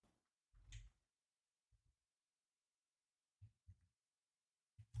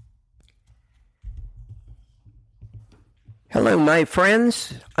Hello, my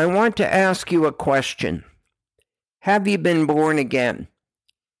friends. I want to ask you a question. Have you been born again?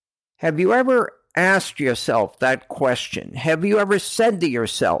 Have you ever asked yourself that question? Have you ever said to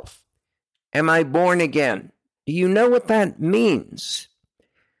yourself, am I born again? Do you know what that means?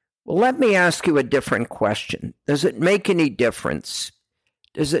 Well, let me ask you a different question. Does it make any difference?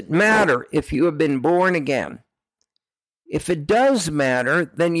 Does it matter if you have been born again? If it does matter,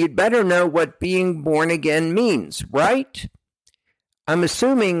 then you'd better know what being born again means, right? I'm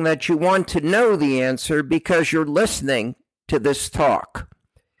assuming that you want to know the answer because you're listening to this talk.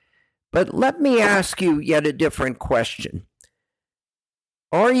 But let me ask you yet a different question.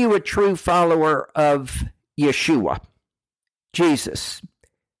 Are you a true follower of Yeshua, Jesus?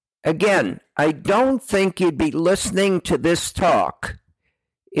 Again, I don't think you'd be listening to this talk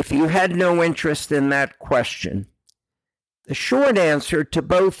if you had no interest in that question. The short answer to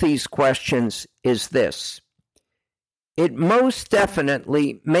both these questions is this. It most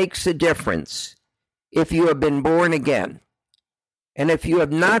definitely makes a difference if you have been born again. And if you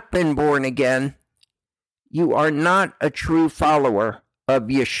have not been born again, you are not a true follower of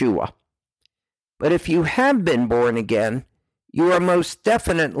Yeshua. But if you have been born again, you are most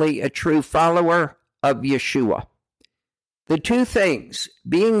definitely a true follower of Yeshua. The two things,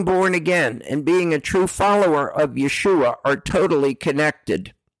 being born again and being a true follower of Yeshua, are totally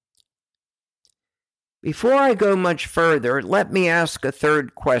connected. Before I go much further, let me ask a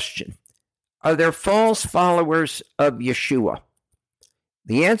third question. Are there false followers of Yeshua?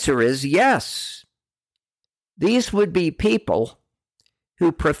 The answer is yes. These would be people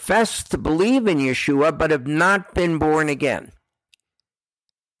who profess to believe in Yeshua but have not been born again.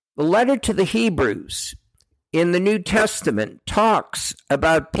 The letter to the Hebrews in the New Testament talks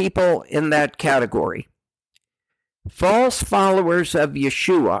about people in that category. False followers of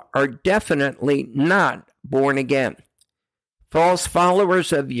Yeshua are definitely not born again. False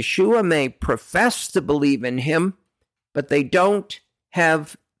followers of Yeshua may profess to believe in him, but they don't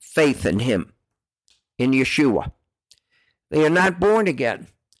have faith in him, in Yeshua. They are not born again.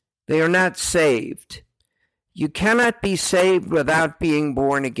 They are not saved. You cannot be saved without being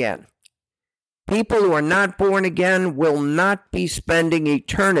born again. People who are not born again will not be spending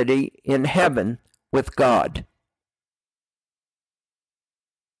eternity in heaven with God.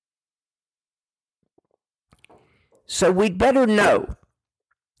 So we'd better know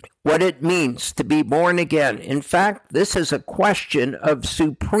what it means to be born again. In fact, this is a question of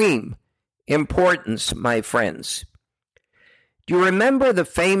supreme importance, my friends. Do you remember the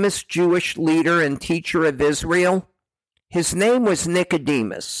famous Jewish leader and teacher of Israel? His name was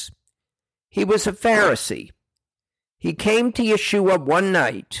Nicodemus. He was a Pharisee. He came to Yeshua one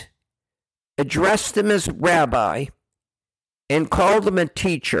night, addressed him as rabbi, and called him a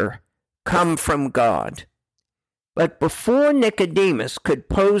teacher come from God. But before Nicodemus could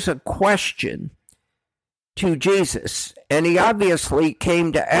pose a question to Jesus, and he obviously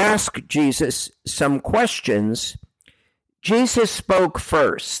came to ask Jesus some questions, Jesus spoke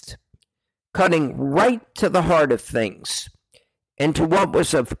first, cutting right to the heart of things and to what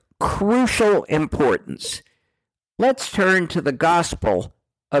was of crucial importance. Let's turn to the Gospel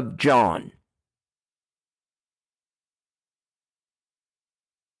of John.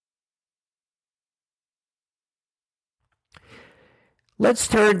 Let's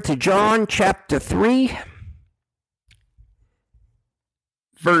turn to John chapter 3,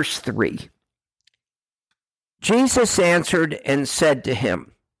 verse 3. Jesus answered and said to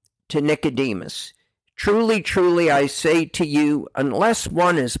him, to Nicodemus, truly, truly, I say to you, unless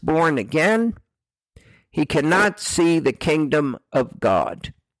one is born again, he cannot see the kingdom of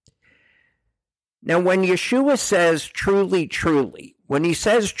God. Now, when Yeshua says truly, truly, when he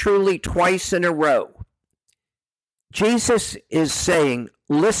says truly twice in a row, Jesus is saying,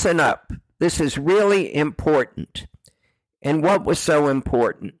 listen up, this is really important. And what was so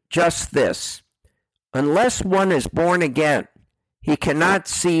important? Just this. Unless one is born again, he cannot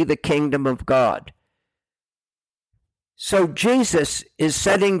see the kingdom of God. So Jesus is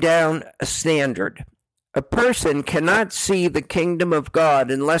setting down a standard. A person cannot see the kingdom of God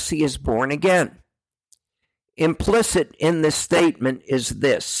unless he is born again. Implicit in this statement is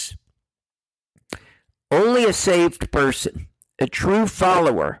this. Only a saved person, a true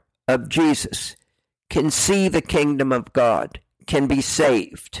follower of Jesus, can see the kingdom of God, can be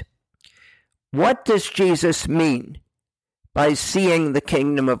saved. What does Jesus mean by seeing the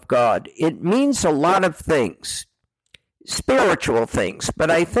kingdom of God? It means a lot of things, spiritual things, but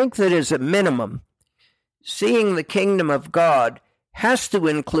I think that as a minimum, seeing the kingdom of God has to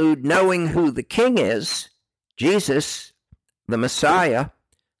include knowing who the king is, Jesus, the Messiah,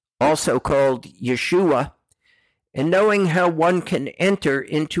 also called Yeshua, and knowing how one can enter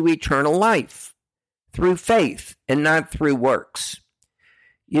into eternal life through faith and not through works.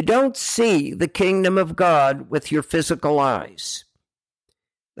 You don't see the kingdom of God with your physical eyes.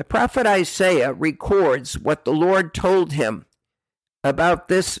 The prophet Isaiah records what the Lord told him about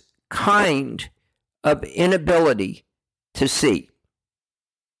this kind of inability to see.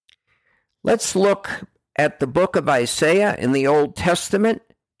 Let's look at the book of Isaiah in the Old Testament,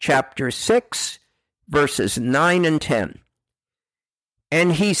 chapter 6, verses 9 and 10.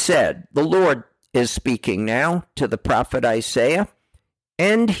 And he said, the Lord is speaking now to the prophet Isaiah,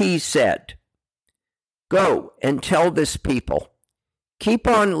 and he said, go and tell this people, keep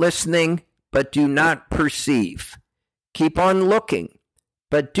on listening, but do not perceive. Keep on looking,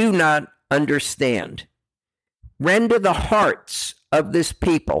 but do not understand. Render the hearts of this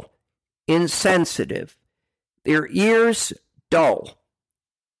people insensitive, their ears dull,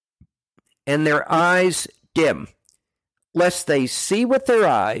 and their eyes dim, lest they see with their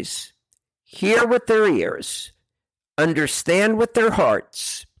eyes, hear with their ears, understand with their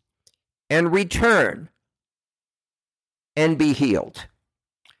hearts, and return and be healed.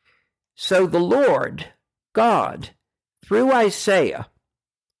 So the Lord God, through Isaiah,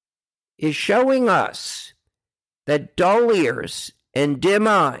 is showing us that dull ears and dim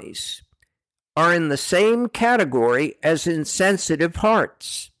eyes are in the same category as insensitive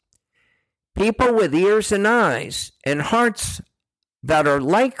hearts. People with ears and eyes and hearts that are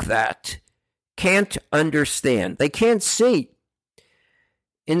like that can't understand. They can't see.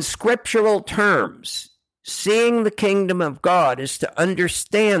 In scriptural terms, seeing the kingdom of God is to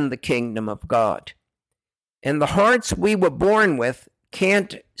understand the kingdom of God. And the hearts we were born with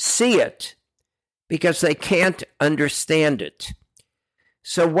can't see it because they can't understand it.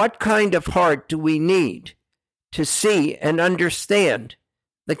 So what kind of heart do we need to see and understand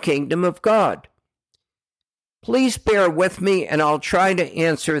the kingdom of God? Please bear with me, and I'll try to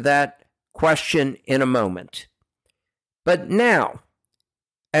answer that question in a moment. But now,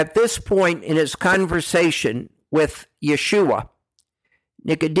 at this point in his conversation with Yeshua,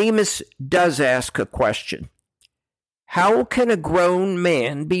 Nicodemus does ask a question. How can a grown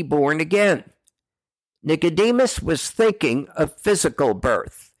man be born again? Nicodemus was thinking of physical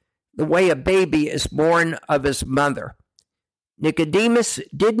birth, the way a baby is born of his mother. Nicodemus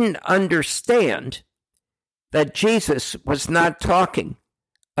didn't understand that Jesus was not talking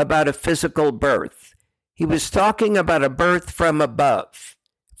about a physical birth. He was talking about a birth from above,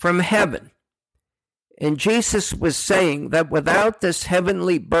 from heaven. And Jesus was saying that without this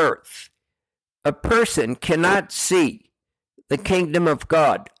heavenly birth, a person cannot see the kingdom of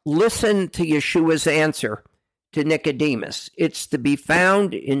God. Listen to Yeshua's answer to Nicodemus. It's to be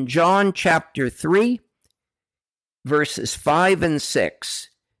found in John chapter 3, verses 5 and 6.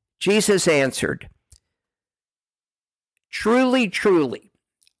 Jesus answered, truly, truly,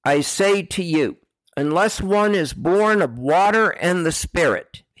 I say to you, unless one is born of water and the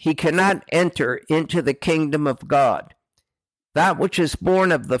Spirit, he cannot enter into the kingdom of God. That which is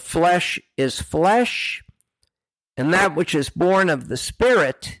born of the flesh is flesh, and that which is born of the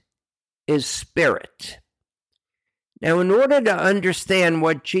Spirit is spirit. Now, in order to understand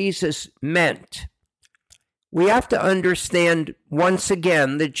what Jesus meant, we have to understand once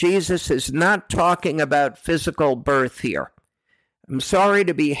again that Jesus is not talking about physical birth here. I'm sorry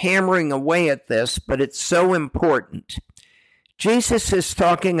to be hammering away at this, but it's so important. Jesus is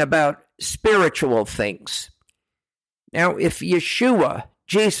talking about spiritual things. Now, if Yeshua,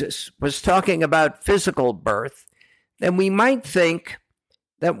 Jesus, was talking about physical birth, then we might think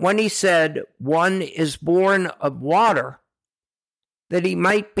that when he said one is born of water, that he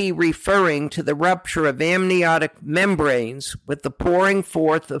might be referring to the rupture of amniotic membranes with the pouring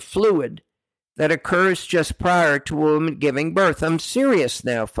forth of fluid that occurs just prior to a woman giving birth. I'm serious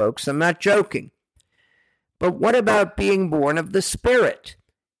now, folks. I'm not joking. But what about being born of the Spirit?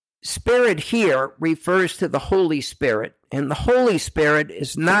 Spirit here refers to the Holy Spirit, and the Holy Spirit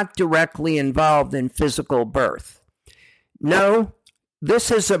is not directly involved in physical birth. No, this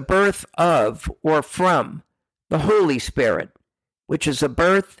is a birth of or from the Holy Spirit, which is a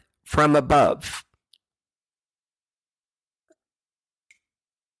birth from above.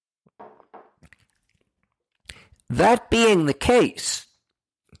 That being the case,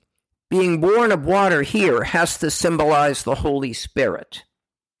 being born of water here has to symbolize the Holy Spirit.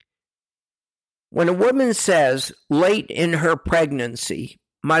 When a woman says late in her pregnancy,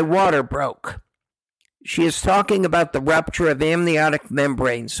 my water broke, she is talking about the rupture of amniotic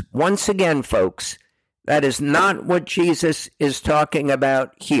membranes. Once again, folks, that is not what Jesus is talking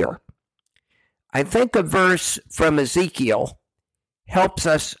about here. I think a verse from Ezekiel helps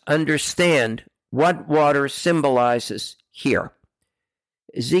us understand what water symbolizes here.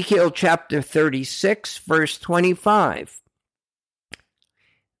 Ezekiel chapter 36, verse 25.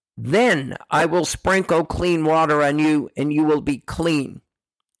 Then I will sprinkle clean water on you, and you will be clean.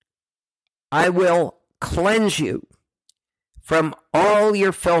 I will cleanse you from all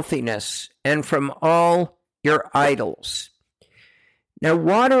your filthiness and from all your idols. Now,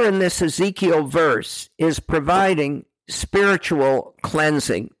 water in this Ezekiel verse is providing spiritual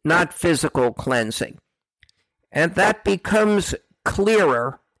cleansing, not physical cleansing. And that becomes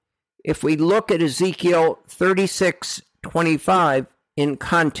clearer if we look at Ezekiel 36:25 in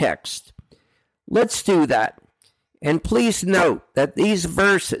context. Let's do that. And please note that these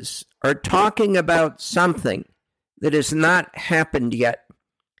verses are talking about something that has not happened yet.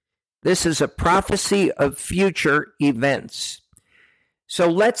 This is a prophecy of future events. So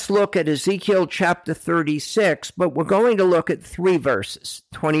let's look at Ezekiel chapter 36, but we're going to look at three verses,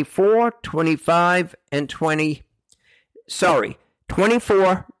 24, 25, and 24,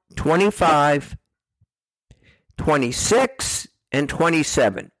 25, 26, and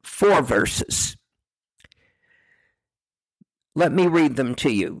 27. Four verses. Let me read them to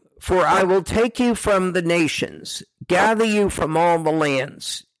you. For I will take you from the nations, gather you from all the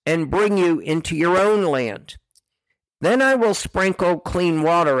lands, and bring you into your own land. Then I will sprinkle clean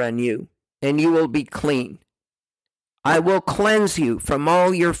water on you, and you will be clean. I will cleanse you from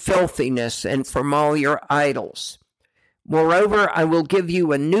all your filthiness and from all your idols. Moreover, I will give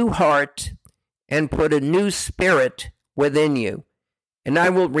you a new heart and put a new spirit within you. And I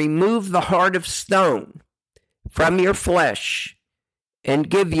will remove the heart of stone from your flesh and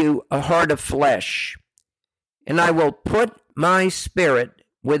give you a heart of flesh. And I will put my spirit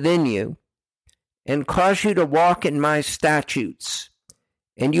within you and cause you to walk in my statutes,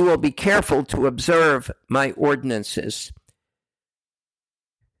 and you will be careful to observe my ordinances.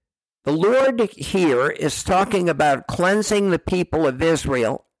 The Lord here is talking about cleansing the people of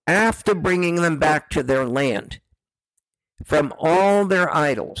Israel after bringing them back to their land from all their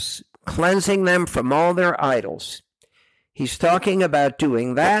idols, cleansing them from all their idols. He's talking about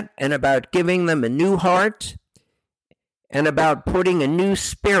doing that and about giving them a new heart and about putting a new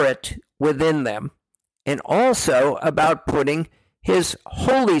spirit within them, and also about putting his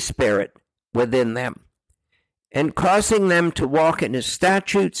Holy Spirit within them and causing them to walk in his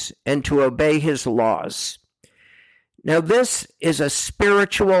statutes and to obey his laws. Now, this is a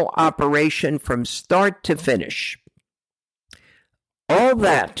spiritual operation from start to finish. All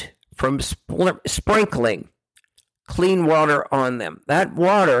that from sprinkling clean water on them. That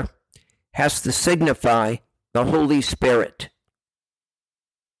water has to signify the Holy Spirit.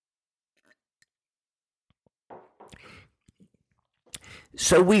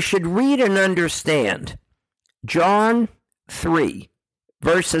 So we should read and understand John 3,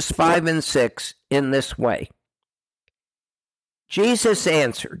 verses 5 and 6 in this way. Jesus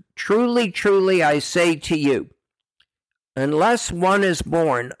answered, "Truly, truly, I say to you, unless one is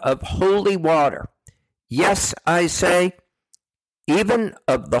born of holy water, yes, I say, even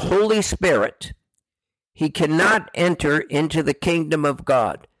of the Holy Spirit, he cannot enter into the kingdom of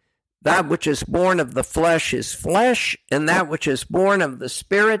God. That which is born of the flesh is flesh, and that which is born of the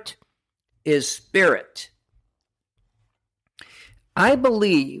Spirit is spirit." I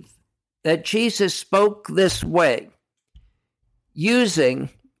believe that Jesus spoke this way,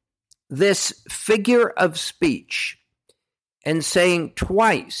 using this figure of speech and saying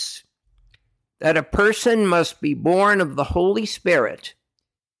twice that a person must be born of the Holy Spirit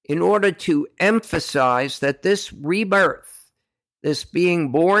in order to emphasize that this rebirth, this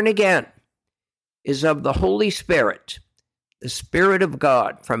being born again, is of the Holy Spirit, the Spirit of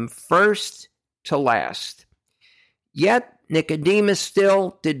God, from first to last. Yet Nicodemus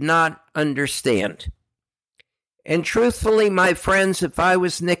still did not understand. And truthfully, my friends, if I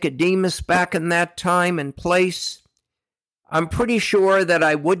was Nicodemus back in that time and place, I'm pretty sure that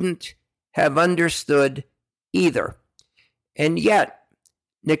I wouldn't have understood either. And yet,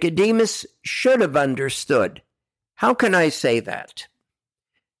 Nicodemus should have understood. How can I say that?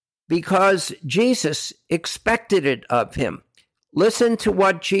 Because Jesus expected it of him. Listen to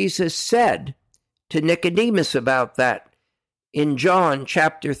what Jesus said to Nicodemus about that in John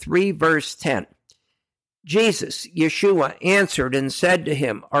chapter 3, verse 10. Jesus, Yeshua, answered and said to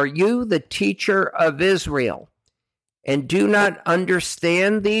him, "Are you the teacher of Israel, and do not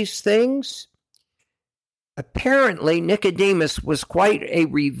understand these things?" Apparently, Nicodemus was quite a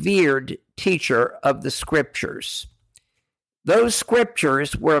revered teacher of the Scriptures. Those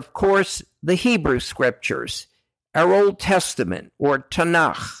Scriptures were, of course, the Hebrew Scriptures, our Old Testament, or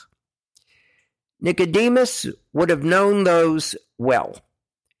Tanakh. Nicodemus would have known those well.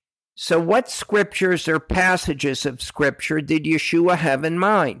 So what scriptures or passages of scripture did Yeshua have in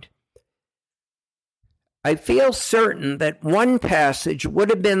mind? I feel certain that one passage would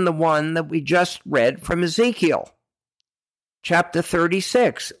have been the one that we just read from Ezekiel, chapter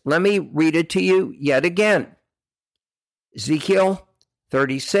 36. Let me read it to you yet again. Ezekiel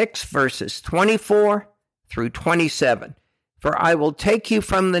 36, verses 24 through 27. For I will take you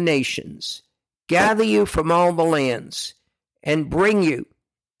from the nations, gather you from all the lands, and bring you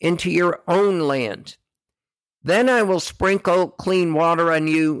into your own land. Then I will sprinkle clean water on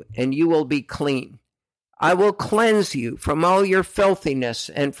you, and you will be clean. I will cleanse you from all your filthiness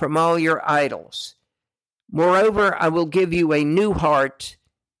and from all your idols. Moreover, I will give you a new heart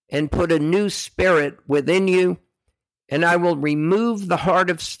and put a new spirit within you, and I will remove the heart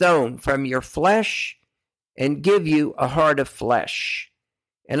of stone from your flesh and give you a heart of flesh.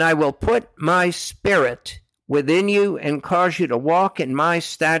 And I will put my spirit within you and cause you to walk in my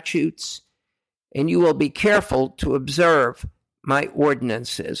statutes, and you will be careful to observe my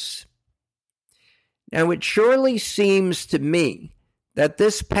ordinances. Now, it surely seems to me that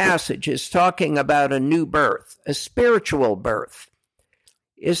this passage is talking about a new birth, a spiritual birth.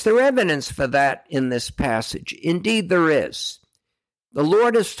 Is there evidence for that in this passage? Indeed, there is. The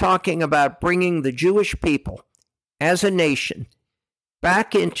Lord is talking about bringing the Jewish people as a nation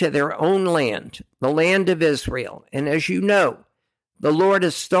back into their own land, the land of Israel. And as you know, the Lord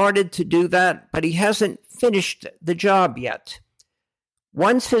has started to do that, but he hasn't finished the job yet.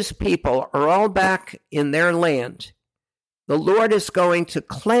 Once his people are all back in their land, the Lord is going to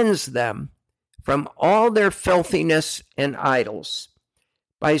cleanse them from all their filthiness and idols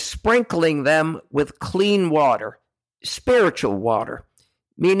by sprinkling them with clean water, spiritual water,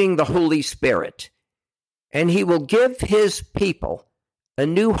 meaning the Holy Spirit. And he will give his people a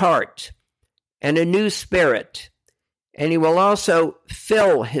new heart and a new spirit. And he will also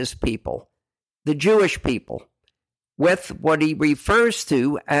fill his people, the Jewish people, with what he refers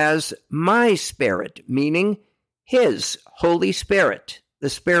to as my spirit, meaning his Holy Spirit, the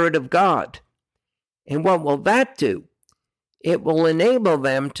Spirit of God. And what will that do? It will enable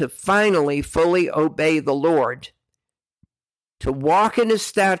them to finally fully obey the Lord, to walk in his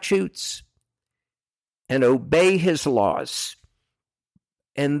statutes and obey his laws.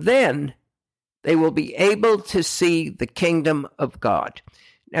 And then they will be able to see the kingdom of God.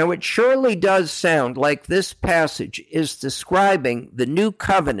 Now, it surely does sound like this passage is describing the new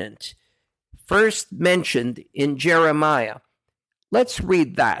covenant first mentioned in Jeremiah. Let's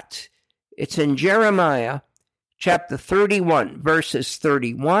read that. It's in Jeremiah chapter 31, verses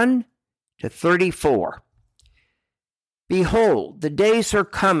 31 to 34. Behold, the days are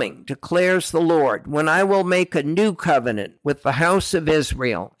coming, declares the Lord, when I will make a new covenant with the house of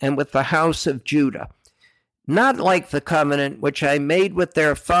Israel and with the house of Judah, not like the covenant which I made with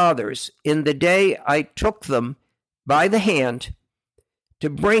their fathers in the day I took them by the hand to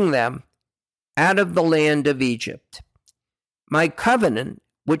bring them out of the land of Egypt. My covenant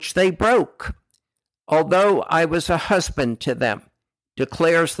which they broke, although I was a husband to them,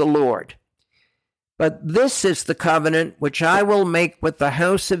 declares the Lord. But this is the covenant which I will make with the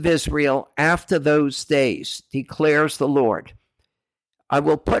house of Israel after those days, declares the Lord. I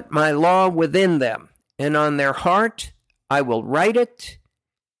will put my law within them, and on their heart I will write it,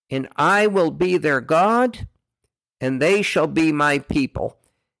 and I will be their God, and they shall be my people.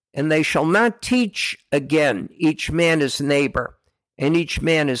 And they shall not teach again each man his neighbor, and each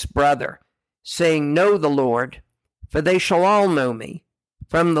man his brother, saying, Know the Lord, for they shall all know me,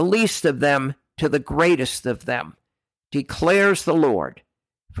 from the least of them to the greatest of them, declares the Lord.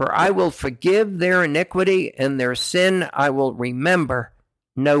 For I will forgive their iniquity, and their sin I will remember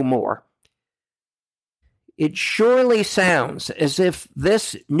no more. It surely sounds as if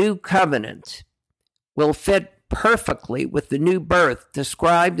this new covenant will fit perfectly with the new birth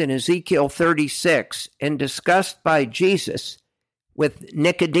described in Ezekiel 36 and discussed by Jesus with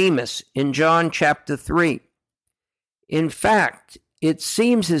Nicodemus in John chapter 3. In fact, it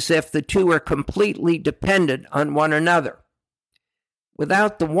seems as if the two are completely dependent on one another.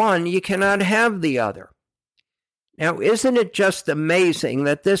 Without the one, you cannot have the other. Now, isn't it just amazing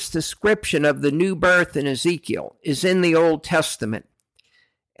that this description of the new birth in Ezekiel is in the Old Testament,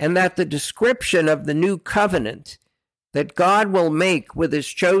 and that the description of the new covenant that God will make with his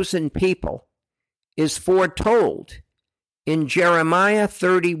chosen people is foretold in Jeremiah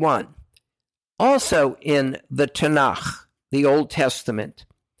 31, also in the Tanakh, the Old Testament.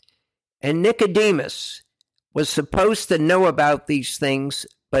 And Nicodemus was supposed to know about these things,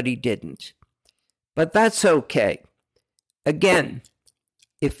 but he didn't. But that's okay. Again,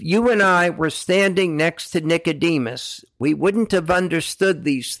 If you and I were standing next to Nicodemus, we wouldn't have understood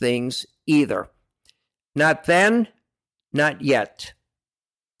these things either. Not then, not yet.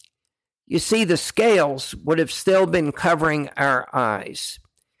 You see, the scales would have still been covering our eyes.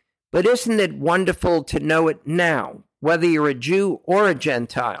 But isn't it wonderful to know it now, whether you're a Jew or a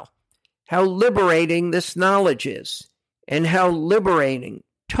Gentile, how liberating this knowledge is, and how liberating,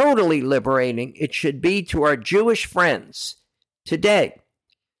 totally liberating, it should be to our Jewish friends today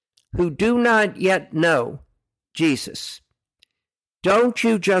who do not yet know Jesus. Don't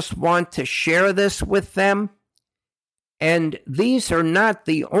you just want to share this with them? And these are not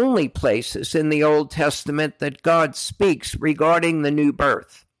the only places in the Old Testament that God speaks regarding the new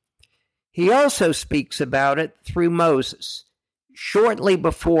birth. He also speaks about it through Moses, shortly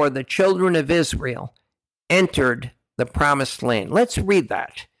before the children of Israel entered the promised land. Let's read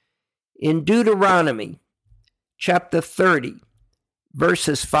that. In Deuteronomy chapter 30,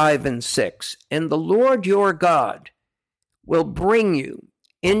 verses 5 and 6. And the Lord your God will bring you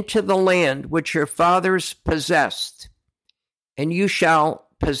into the land which your fathers possessed, and you shall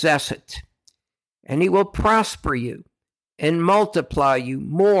possess it. And he will prosper you and multiply you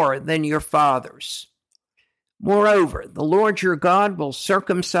more than your fathers. Moreover, the Lord your God will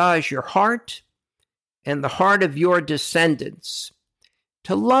circumcise your heart and the heart of your descendants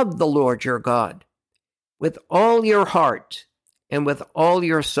to love the Lord your God with all your heart and with all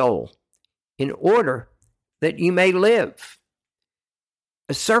your soul, in order that you may live.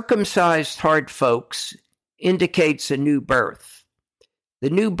 A circumcised heart, folks, indicates a new birth. The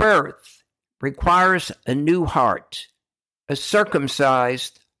new birth requires a new heart, a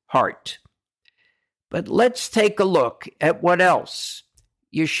circumcised heart. But let's take a look at what else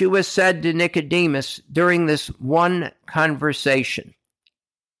Yeshua said to Nicodemus during this one conversation.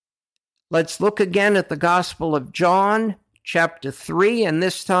 Let's look again at the Gospel of John, chapter 3, and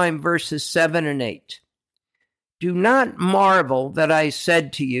this time verses 7 and 8. Do not marvel that I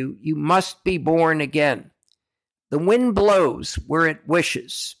said to you, you must be born again. The wind blows where it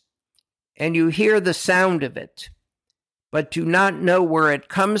wishes, and you hear the sound of it, but do not know where it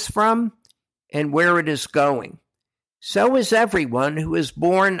comes from and where it is going. So is everyone who is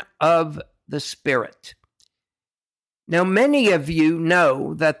born of the Spirit. Now, many of you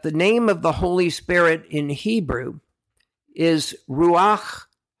know that the name of the Holy Spirit in Hebrew is Ruach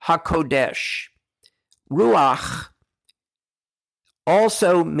HaKodesh. Ruach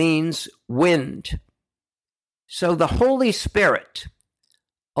also means wind. So the Holy Spirit,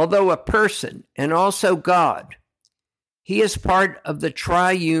 although a person and also God, he is part of the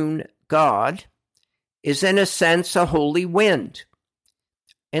triune God, is in a sense a holy wind.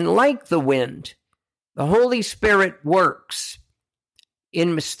 And like the wind, the Holy Spirit works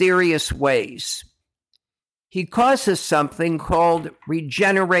in mysterious ways. He causes something called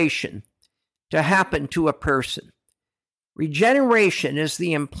regeneration to happen to a person. Regeneration is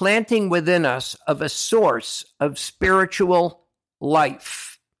the implanting within us of a source of spiritual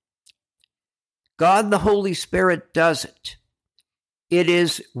life. God, the Holy Spirit, does it. It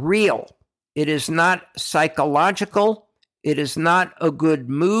is real. It is not psychological. It is not a good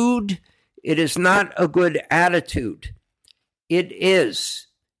mood. It is not a good attitude. It is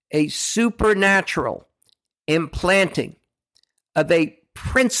a supernatural implanting of a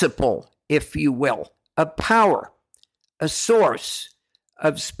principle, if you will, a power, a source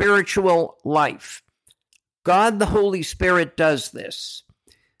of spiritual life. God, the Holy Spirit, does this.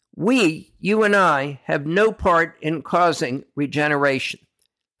 We, you and I, have no part in causing regeneration.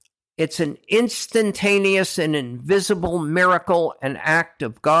 It's an instantaneous and invisible miracle, an act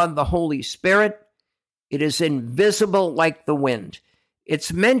of God, the Holy Spirit. It is invisible like the wind.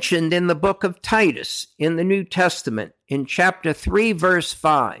 It's mentioned in the book of Titus in the New Testament in chapter 3, verse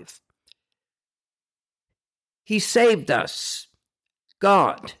 5. He saved us,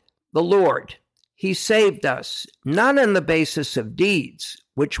 God, the Lord. He saved us, not on the basis of deeds,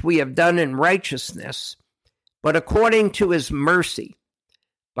 which we have done in righteousness, but according to his mercy,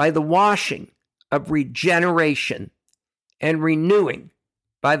 by the washing of regeneration and renewing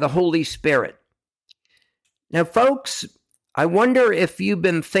by the Holy Spirit. Now, folks, I wonder if you've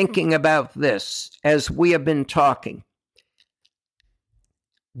been thinking about this as we have been talking.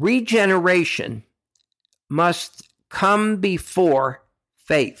 Regeneration must come before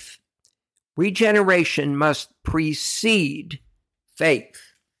faith. Regeneration must precede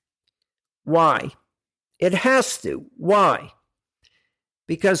faith. Why? It has to. Why?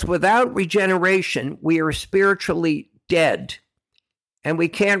 Because without regeneration, we are spiritually dead, and we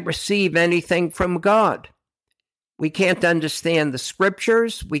can't receive anything from God. We can't understand the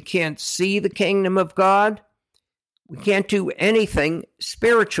scriptures. We can't see the kingdom of God. We can't do anything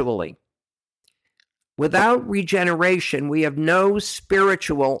spiritually. Without regeneration, we have no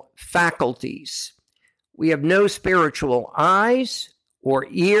spiritual faculties. We have no spiritual eyes or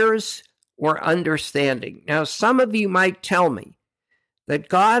ears or understanding. Now, some of you might tell me that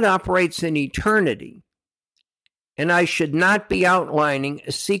God operates in eternity, and I should not be outlining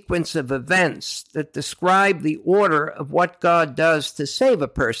a sequence of events that describe the order of what God does to save a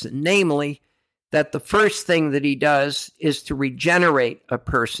person, namely, that the first thing that he does is to regenerate a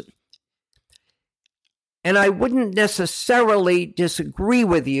person. And I wouldn't necessarily disagree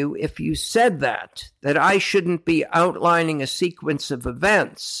with you if you said that I shouldn't be outlining a sequence of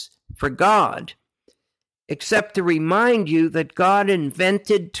events for God, except to remind you that God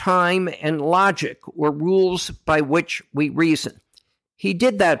invented time and logic, or rules by which we reason. He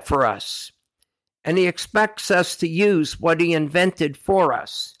did that for us, and he expects us to use what he invented for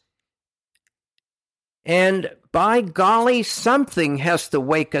us. And by golly, something has to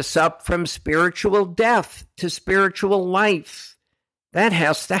wake us up from spiritual death to spiritual life. That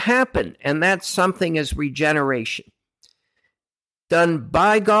has to happen, and that something is regeneration. Done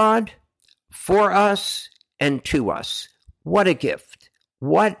by God, for us, and to us. What a gift.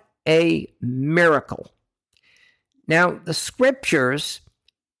 What a miracle. Now, the scriptures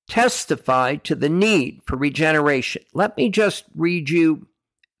testify to the need for regeneration. Let me just read you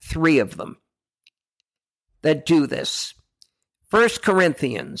 3 of them that do this. 1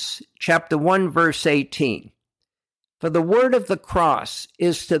 Corinthians chapter 1, verse 18. For the word of the cross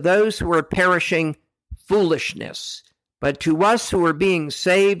is to those who are perishing foolishness, but to us who are being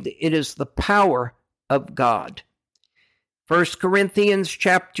saved, it is the power of God. 1 Corinthians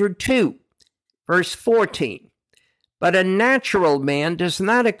chapter 2, verse 14. But a natural man does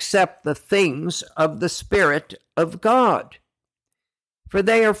not accept the things of the Spirit of God, for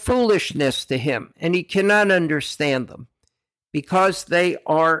they are foolishness to him, and he cannot understand them, because they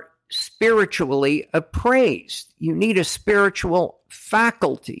are spiritually appraised. You need a spiritual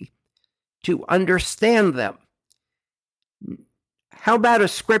faculty to understand them. How about a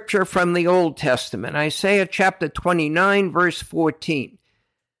scripture from the Old Testament? Isaiah chapter 29, verse 14.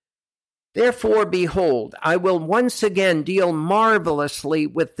 Therefore, behold, I will once again deal marvelously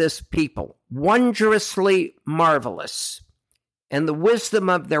with this people, wondrously marvelous. And the wisdom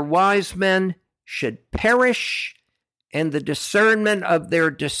of their wise men should perish, and the discernment of their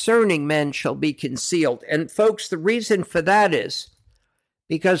discerning men shall be concealed. And folks, the reason for that is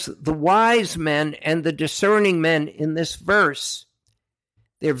because the wise men and the discerning men in this verse,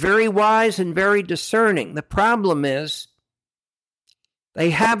 they're very wise and very discerning. The problem is they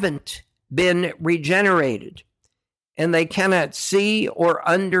haven't been regenerated, and they cannot see or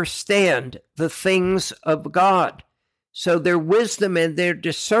understand the things of God. So their wisdom and their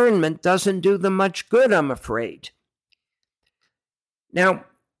discernment doesn't do them much good, I'm afraid. Now,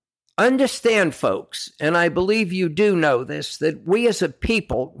 understand, folks, and I believe you do know this, that we as a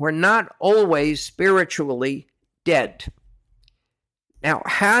people were not always spiritually dead. Now,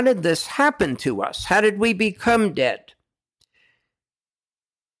 how did this happen to us? How did we become dead?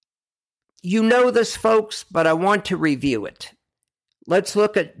 You know this, folks, but I want to review it. Let's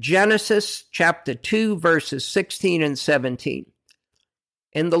look at Genesis chapter 2, verses 16 and 17.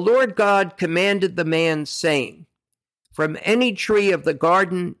 And the Lord God commanded the man, saying, From any tree of the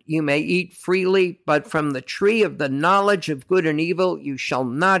garden you may eat freely, but from the tree of the knowledge of good and evil you shall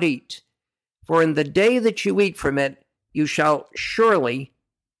not eat. For in the day that you eat from it, you shall surely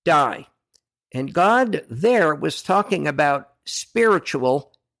die. And God there was talking about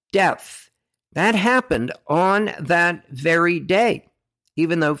spiritual death. That happened on that very day,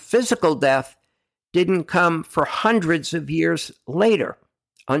 even though physical death didn't come for hundreds of years later,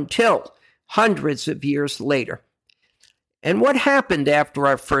 until hundreds of years later. And what happened after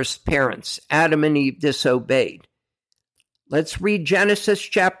our first parents, Adam and Eve, disobeyed? Let's read Genesis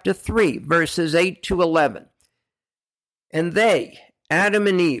chapter 3, verses 8 to 11. And they, Adam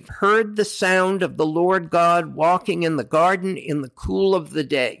and Eve, heard the sound of the Lord God walking in the garden in the cool of the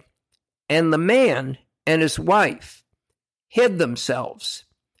day. And the man and his wife hid themselves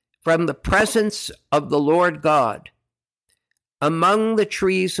from the presence of the Lord God among the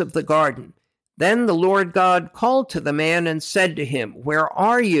trees of the garden. Then the Lord God called to the man and said to him, Where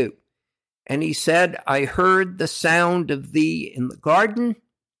are you? And he said, I heard the sound of thee in the garden,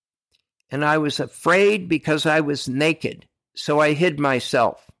 and I was afraid because I was naked, so I hid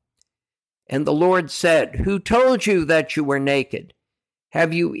myself. And the Lord said, Who told you that you were naked?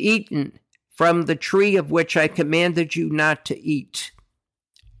 Have you eaten from the tree of which I commanded you not to eat?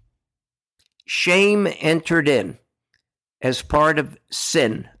 Shame entered in as part of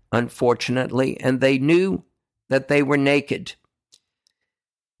sin, unfortunately, and they knew that they were naked.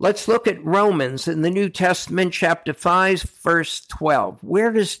 Let's look at Romans in the New Testament, chapter 5, verse 12.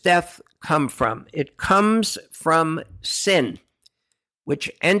 Where does death come from? It comes from sin, which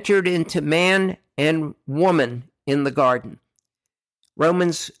entered into man and woman in the garden.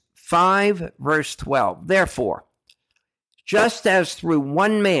 Romans 5, verse 12. Therefore, just as through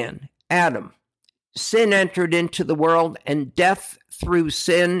one man, Adam, sin entered into the world, and death through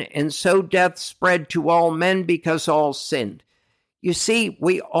sin, and so death spread to all men because all sinned. You see,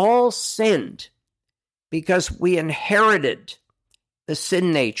 we all sinned because we inherited the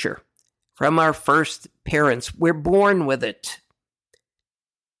sin nature from our first parents. We're born with it.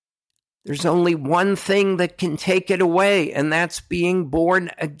 There's only one thing that can take it away, and that's being born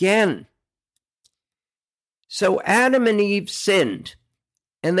again. So Adam and Eve sinned,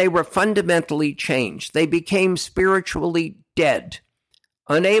 and they were fundamentally changed. They became spiritually dead,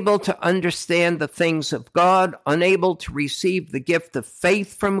 unable to understand the things of God, unable to receive the gift of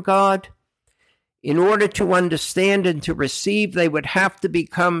faith from God. In order to understand and to receive, they would have to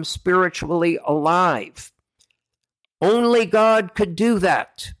become spiritually alive. Only God could do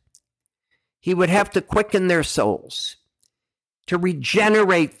that. He would have to quicken their souls, to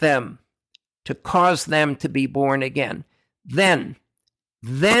regenerate them, to cause them to be born again. Then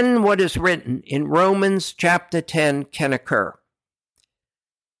what is written in Romans chapter 10 can occur.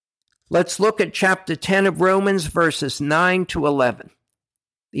 Let's look at chapter 10 of Romans, verses 9 to 11.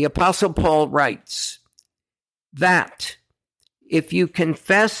 The Apostle Paul writes that if you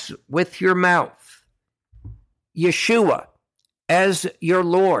confess with your mouth Yeshua as your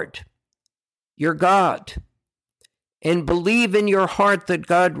Lord, your God, and believe in your heart that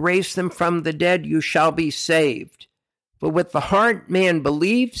God raised him from the dead, you shall be saved. For with the heart man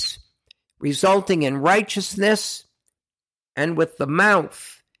believes, resulting in righteousness, and with the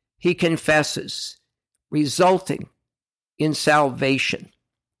mouth he confesses, resulting in salvation.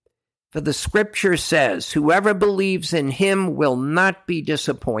 For the scripture says, whoever believes in him will not be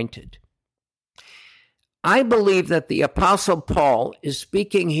disappointed. I believe that the Apostle Paul is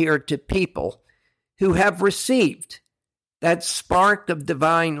speaking here to people who have received that spark of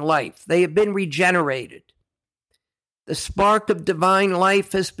divine life. They have been regenerated. The spark of divine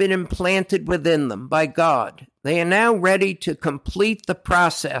life has been implanted within them by God. They are now ready to complete the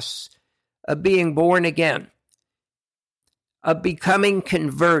process of being born again, of becoming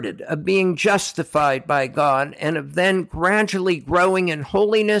converted, of being justified by God, and of then gradually growing in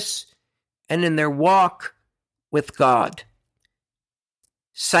holiness and in their walk with God.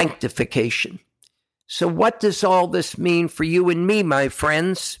 Sanctification. So what does all this mean for you and me, my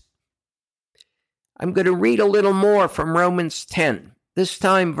friends? I'm going to read a little more from Romans 10, this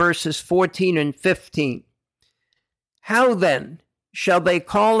time verses 14 and 15. How then shall they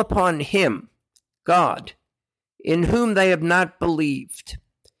call upon him, God, in whom they have not believed?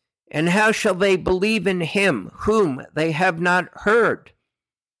 And how shall they believe in him whom they have not heard?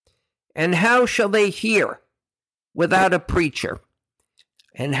 And how shall they hear without a preacher?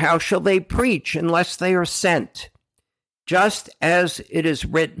 And how shall they preach unless they are sent? Just as it is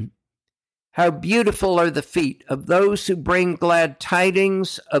written, how beautiful are the feet of those who bring glad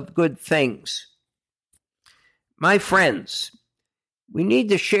tidings of good things. My friends, we need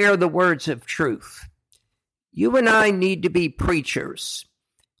to share the words of truth. You and I need to be preachers.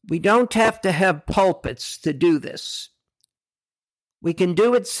 We don't have to have pulpits to do this. We can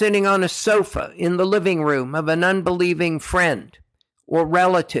do it sitting on a sofa in the living room of an unbelieving friend or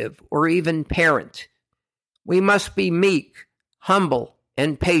relative or even parent. We must be meek, humble,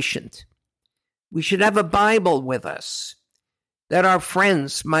 and patient. We should have a Bible with us that our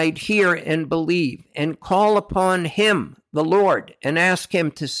friends might hear and believe and call upon him, the Lord, and ask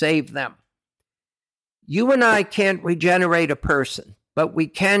him to save them. You and I can't regenerate a person, but we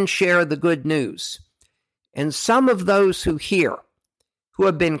can share the good news. And some of those who hear, who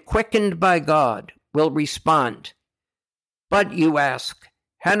have been quickened by God, will respond. But you ask,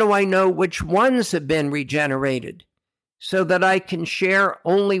 how do I know which ones have been regenerated? So that I can share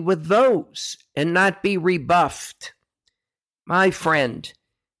only with those and not be rebuffed. My friend,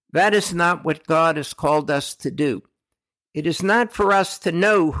 that is not what God has called us to do. It is not for us to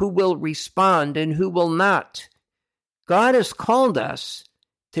know who will respond and who will not. God has called us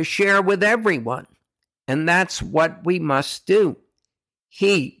to share with everyone, and that's what we must do.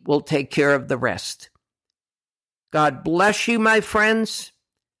 He will take care of the rest. God bless you, my friends.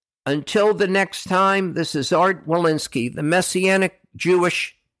 Until the next time, this is Art Walensky, the Messianic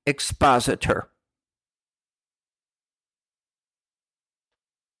Jewish expositor.